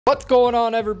What's going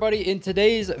on, everybody? In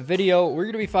today's video, we're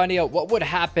going to be finding out what would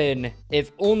happen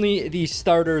if only the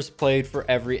starters played for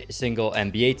every single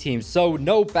NBA team. So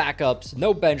no backups,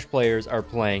 no bench players are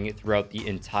playing throughout the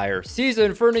entire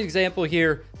season. For an example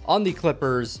here, on the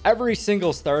Clippers, every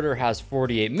single starter has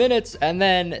 48 minutes, and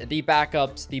then the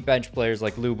backups, the bench players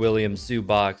like Lou Williams,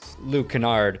 Zubac, Luke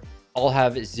Kennard, all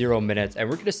have 0 minutes. And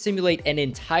we're going to simulate an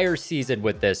entire season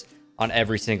with this on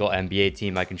every single NBA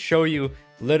team. I can show you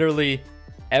literally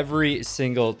every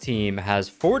single team has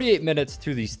 48 minutes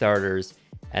to the starters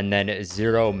and then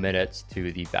 0 minutes to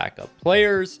the backup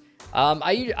players.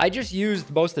 I just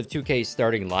used most of 2K's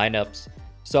starting lineups.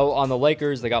 So on the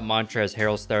Lakers, they got Montrezl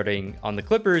Harrell starting. On the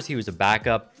Clippers, he was a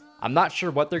backup. I'm not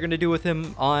sure what they're going to do with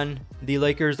him on the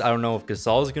Lakers. I don't know if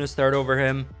Gasol is going to start over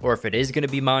him or if it is going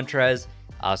to be Montrez.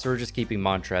 So we're just keeping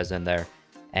Montrez in there.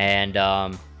 And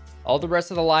all the rest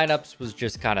of the lineups was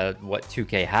just kind of what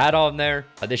 2K had on there.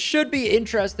 This should be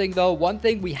interesting, though. One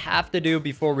thing we have to do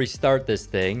before we start this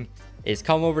thing is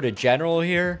come over to General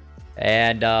here.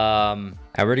 And I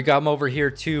already got them over here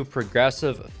to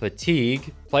Progressive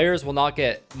Fatigue. Players will not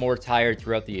get more tired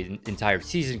throughout the entire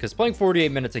season because playing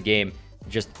 48 minutes a game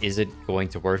just isn't going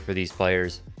to work for these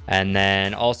players. And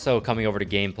then also coming over to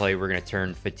gameplay, we're going to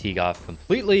turn fatigue off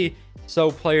completely, so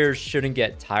players shouldn't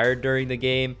get tired during the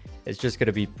game. It's just going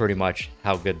to be pretty much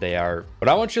how good they are. But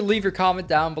I want you to leave your comment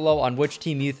down below on which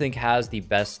team you think has the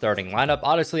best starting lineup.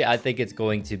 Honestly, I think it's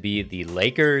going to be the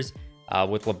Lakers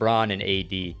with LeBron and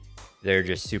AD. They're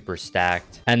just super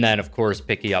stacked. And then, of course,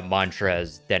 picking up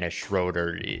Montrez, Dennis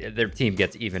Schroeder. Their team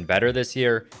gets even better this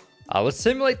year. Let's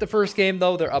simulate the first game,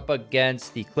 though. They're up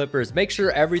against the Clippers. Make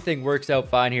sure everything works out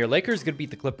fine here. Lakers going to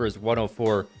beat the Clippers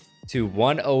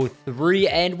 104-103.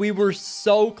 And we were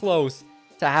so close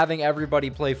to having everybody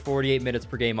play 48 minutes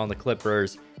per game on the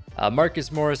Clippers.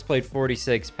 Marcus Morris played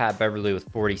 46, Pat Beverly with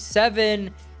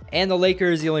 47. And the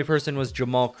Lakers, the only person was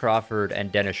Jamal Crawford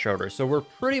and Dennis Schroeder. So we're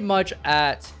pretty much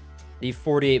at the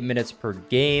 48 minutes per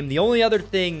game. The only other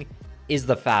thing is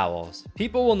the fouls.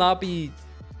 People will not be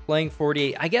playing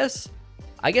 48. I guess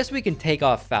we can take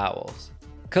off fouls,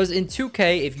 because in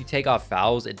 2K, if you take off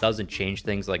fouls, it doesn't change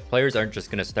things. Like, players aren't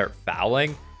just going to start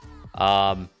fouling.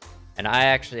 And I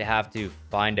actually have to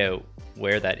find out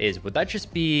where that is. Would that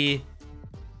just be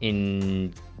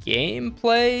in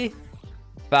gameplay?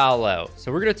 Foul out.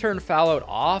 So we're going to turn foul out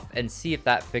off and see if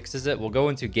that fixes it. We'll go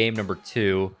into game number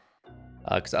 2.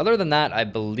 Because other than that, I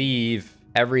believe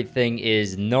everything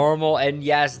is normal. And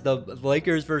yes, the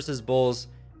Lakers versus Bulls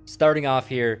starting off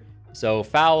here. So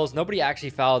fouls, nobody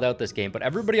actually fouled out this game, but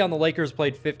everybody on the Lakers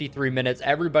played 53 minutes.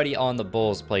 Everybody on the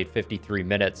Bulls played 53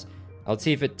 minutes. Let's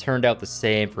see if it turned out the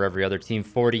same for every other team.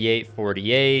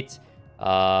 48-48.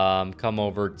 Come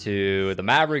over to the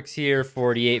Mavericks here.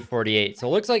 48-48. So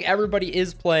it looks like everybody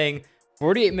is playing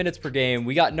 48 minutes per game.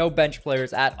 We got no bench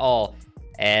players at all.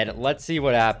 And let's see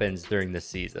what happens during this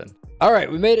season. All right,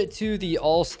 we made it to the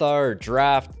All-Star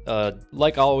draft.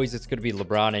 Like always, it's going to be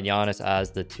LeBron and Giannis as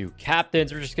the two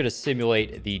captains. We're just going to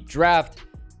simulate the draft.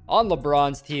 On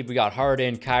LeBron's team, we got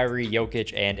Harden, Kyrie,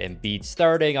 Jokic, and Embiid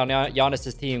starting. On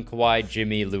Giannis's team, Kawhi,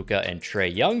 Jimmy, Luka, and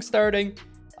Trae Young starting.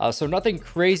 So nothing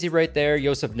crazy right there.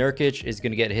 Jusuf Nurkic is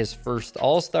going to get his first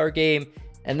All-Star game.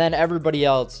 And then everybody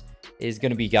else is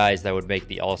going to be guys that would make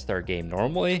the All-Star game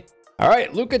normally. All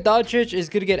right, Luka Doncic is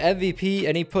going to get MVP,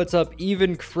 and he puts up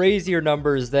even crazier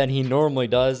numbers than he normally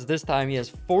does. This time, he has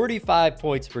 45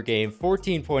 points per game,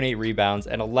 14.8 rebounds,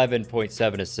 and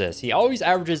 11.7 assists. He always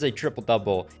averages a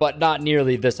triple-double, but not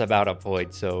nearly this amount of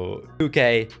points. So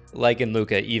 2K liking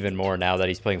Luka even more now that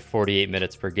he's playing 48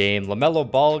 minutes per game. LaMelo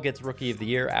Ball gets Rookie of the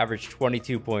Year, averaged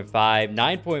 22.5,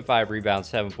 9.5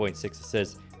 rebounds, 7.6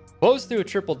 assists. Close to a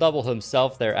triple-double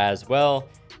himself there as well.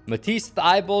 Matisse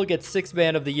Thybulle gets Sixth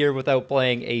Man of the Year without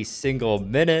playing a single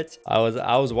minute. I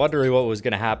was wondering what was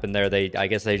going to happen there. I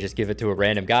guess they just give it to a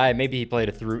random guy. Maybe he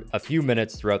played a few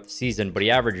minutes throughout the season, but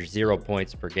he averaged 0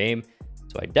 points per game.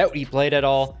 So I doubt he played at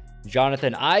all.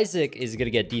 Jonathan Isaac is going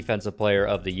to get Defensive Player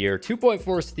of the Year.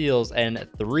 2.4 steals and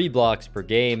 3 blocks per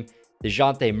game.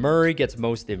 DeJounte Murray gets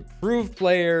Most Improved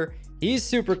Player. He's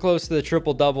super close to the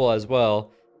triple-double as well.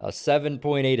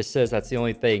 7.8 assists. That's the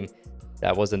only thing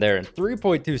that wasn't there. And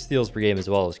 3.2 steals per game as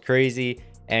well is crazy.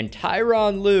 And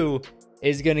Tyronn Lue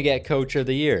is going to get Coach of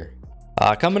the Year.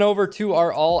 Coming over to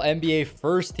our all-NBA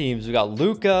first teams, we got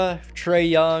Luka, Trae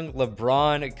Young,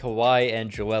 LeBron, Kawhi, and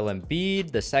Joel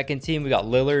Embiid. The second team, we got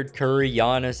Lillard, Curry,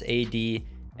 Giannis, AD,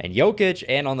 and Jokic.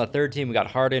 And on the third team, we got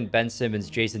Harden, Ben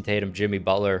Simmons, Jason Tatum, Jimmy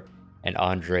Butler, and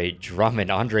Andre Drummond.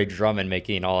 Andre Drummond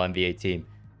making an all-NBA team,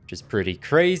 which is pretty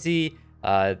crazy.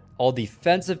 All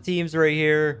defensive teams right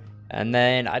here. And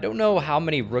then I don't know how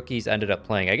many rookies ended up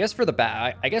playing. I guess for the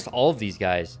I guess all of these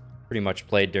guys pretty much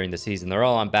played during the season. They're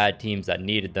all on bad teams that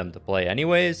needed them to play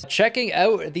anyways. Checking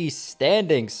out the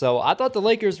standings. So I thought the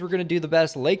Lakers were going to do the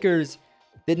best. Lakers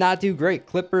did not do great.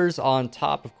 Clippers on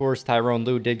top. Of course, Tyronn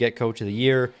Lue did get coach of the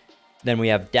year. Then we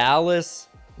have Dallas,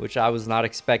 which I was not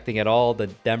expecting at all. The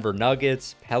Denver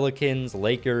Nuggets, Pelicans,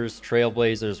 Lakers,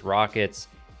 Trailblazers, Rockets,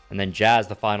 and then Jazz,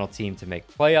 the final team to make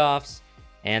playoffs.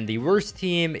 And the worst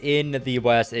team in the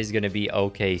West is going to be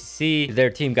OKC.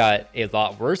 Their team got a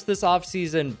lot worse this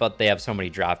offseason, but they have so many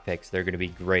draft picks. They're going to be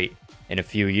great in a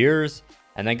few years.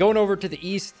 And then going over to the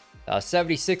East,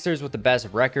 76ers with the best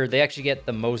record. They actually get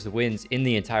the most wins in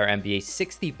the entire NBA,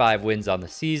 65 wins on the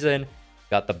season.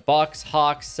 Got the Bucks,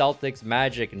 Hawks, Celtics,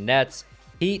 Magic, Nets,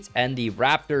 Heat, and the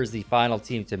Raptors, the final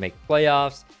team to make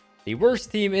playoffs. The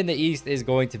worst team in the East is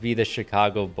going to be the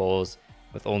Chicago Bulls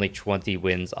with only 20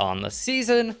 wins on the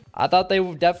season. I thought they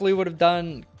definitely would have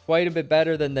done quite a bit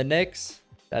better than the Knicks.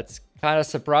 That's kind of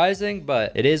surprising,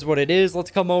 but it is what it is. Let's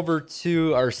come over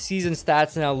to our season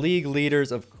stats now. League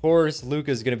leaders, of course, Luka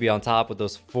is going to be on top with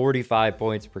those 45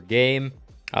 points per game.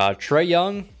 Trae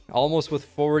Young, almost with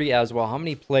 40 as well. How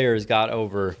many players got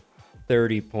over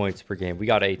 30 points per game? We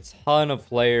got a ton of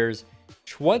players.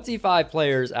 25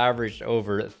 players averaged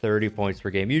over 30 points per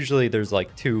game. Usually there's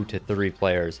like 2 to 3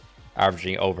 players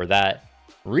averaging over that.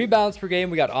 Rebounds per game,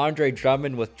 we got Andre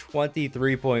Drummond with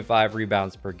 23.5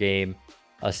 rebounds per game.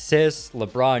 Assists,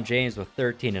 LeBron James with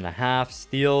 13.5.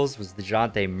 Steals was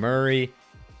DeJounte Murray.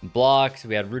 Blocks,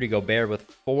 we had Rudy Gobert with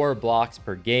 4 blocks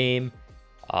per game.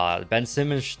 Ben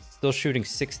Simmons still shooting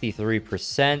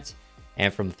 63%.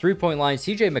 And from the three-point line,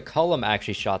 CJ McCollum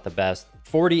actually shot the best,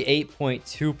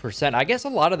 48.2%. I guess a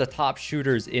lot of the top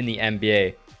shooters in the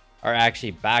NBA are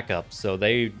actually backups, so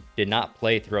they did not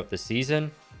play throughout the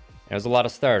season. There was a lot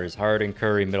of starters: Harden,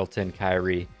 Curry, Middleton,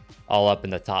 Kyrie, all up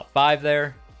in the top 5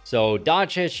 there. So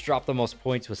Doncic dropped the most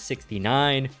points with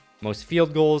 69. Most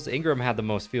field goals, Ingram had the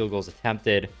most field goals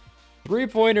attempted.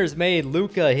 Three-pointers made,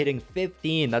 Luka hitting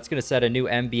 15. That's going to set a new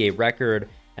NBA record.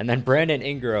 And then Brandon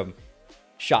Ingram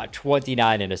shot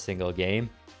 29 in a single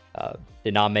game.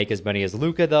 Did not make as many as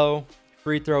Luka, though.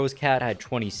 Free throws, Cat had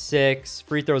 26.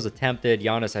 Free throws attempted,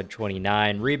 Giannis had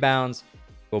 29. Rebounds,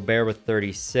 Gobert with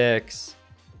 36.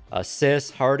 Assists,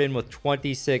 Harden with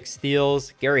 26.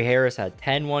 Steals, Gary Harris had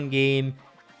 10 one game.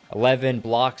 11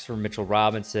 blocks for Mitchell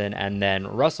Robinson. And then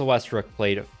Russell Westbrook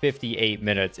played 58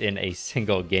 minutes in a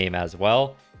single game as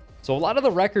well. So a lot of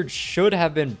the records should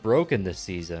have been broken this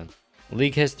season.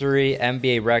 League history,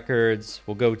 NBA records.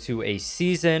 We'll go to a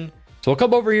season. So we'll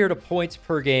come over here to points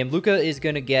per game. Luka is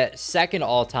going to get second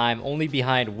all-time, only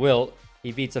behind Wilt.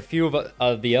 He beats a few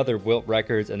of the other Wilt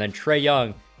records. And then Trae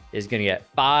Young is going to get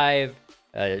 5.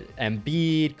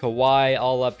 Embiid, Kawhi,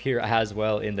 all up here as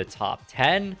well in the top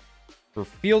 10. For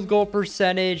field goal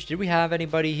percentage, did we have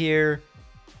anybody here?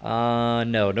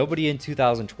 No, nobody in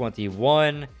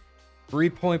 2021.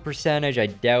 Three-point percentage, I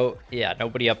doubt. Yeah,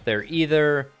 nobody up there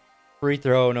either. Free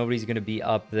throw, nobody's going to be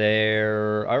up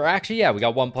there. Or actually, yeah, we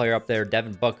got one player up there,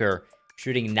 Devin Booker,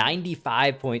 shooting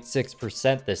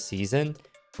 95.6% this season.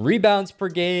 Rebounds per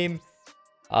game.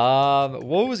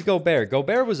 What was Gobert?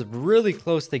 Gobert was really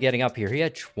close to getting up here. He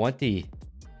had 20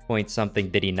 point something,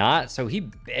 did he not? So he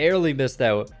barely missed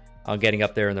out on getting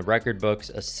up there in the record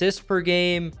books. Assists per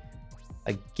game.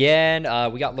 Again,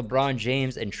 we got LeBron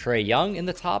James and Trae Young in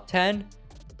the top 10.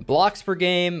 Blocks per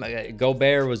game,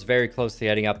 Gobert was very close to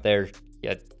getting up there. He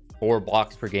had 4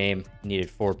 blocks per game, needed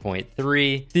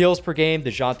 4.3. Steals per game,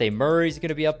 DeJounte Murray's going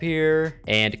to be up here.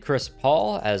 And Chris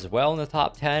Paul as well in the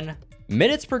top 10.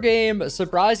 Minutes per game,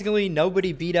 surprisingly,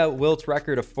 nobody beat out Wilt's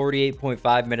record of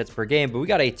 48.5 minutes per game, but we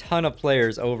got a ton of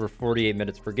players over 48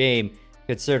 minutes per game,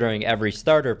 considering every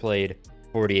starter played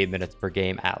 48 minutes per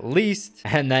game at least.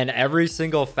 And then every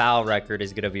single foul record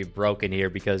is going to be broken here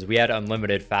because we had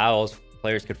unlimited fouls.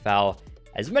 Players could foul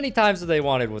as many times as they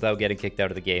wanted without getting kicked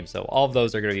out of the game. So all of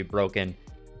those are going to be broken.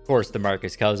 Of course,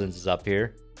 DeMarcus Cousins is up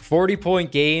here.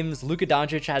 40-point games. Luka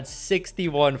Doncic had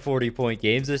 61 40-point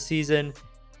games this season.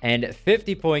 And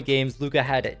 50-point games, Luka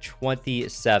had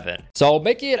 27. So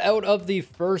making it out of the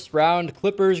first round,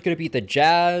 Clippers going to beat the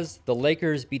Jazz. The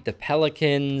Lakers beat the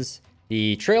Pelicans.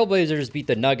 The Trailblazers beat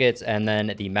the Nuggets, and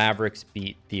then the Mavericks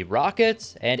beat the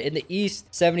Rockets. And in the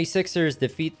East, 76ers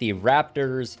defeat the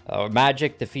Raptors.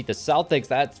 Magic defeat the Celtics.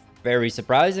 That's Very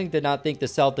surprising. Did not think the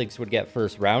Celtics would get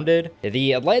first rounded.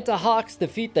 The Atlanta Hawks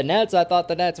defeat the Nets. I thought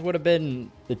the Nets would have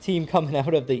been the team coming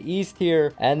out of the East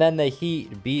here. And then the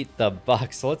Heat beat the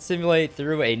Bucks. So let's simulate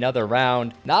through another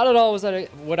round. Not at all was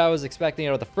what I was expecting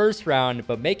out of the first round,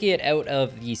 but making it out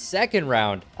of the second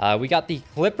round. We got the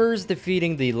Clippers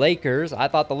defeating the Lakers. I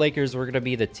thought the Lakers were going to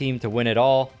be the team to win it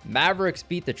all. Mavericks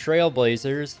beat the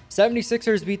Trailblazers.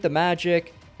 76ers beat the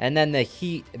Magic. And then the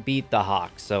Heat beat the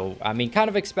Hawks. So, I mean, kind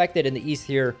of expected in the East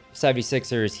here.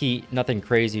 76ers, Heat, nothing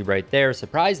crazy right there.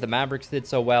 Surprised the Mavericks did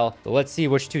so well. So let's see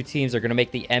which two teams are going to make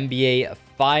the NBA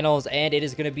Finals. And it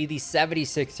is going to be the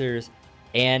 76ers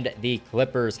and the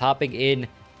Clippers hopping in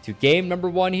to game number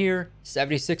 1 here.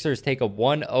 76ers take a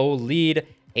 1-0 lead,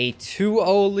 a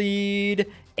 2-0 lead,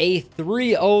 a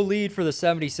 3-0 lead for the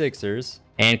 76ers.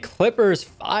 And Clippers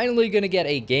finally going to get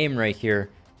a game right here.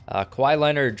 Kawhi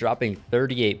Leonard dropping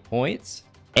 38 points.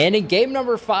 And in game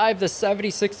number 5, the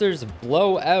 76ers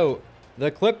blow out the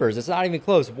Clippers. It's not even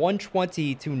close.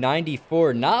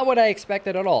 120-94. Not what I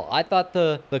expected at all. I thought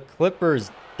the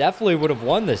Clippers definitely would have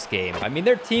won this game. I mean,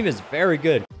 their team is very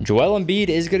good. Joel Embiid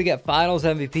is going to get Finals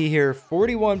MVP here.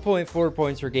 41.4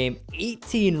 points per game,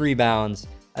 18 rebounds,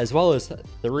 as well as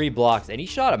 3 blocks. And he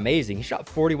shot amazing. He shot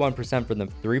 41% from the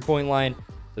three-point line.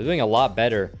 So doing a lot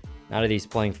better. Now that he's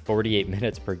playing 48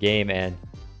 minutes per game, and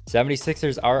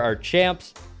 76ers are our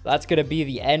champs. That's going to be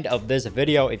the end of this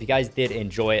video. If you guys did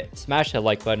enjoy it, smash that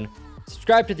like button.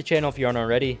 Subscribe to the channel if you aren't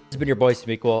already. This has been your boy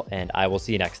Smequle, and I will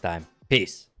see you next time.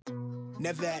 Peace.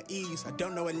 Never at ease, I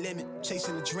don't know a limit.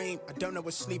 Chasing a dream, I don't know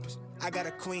what sleepers. I got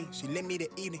a queen, she lit me the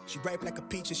evening. She ripe like a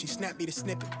peach and she snapped me the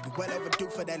snippet. You well overdue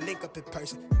for that link up in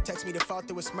person. Text me to fall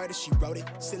through a murder, she wrote it.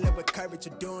 Still up with courage,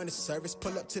 you're doing a service.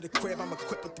 Pull up to the crib, I'm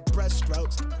equipped with the brush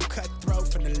strokes. Cutthroat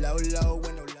from the low,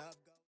 when no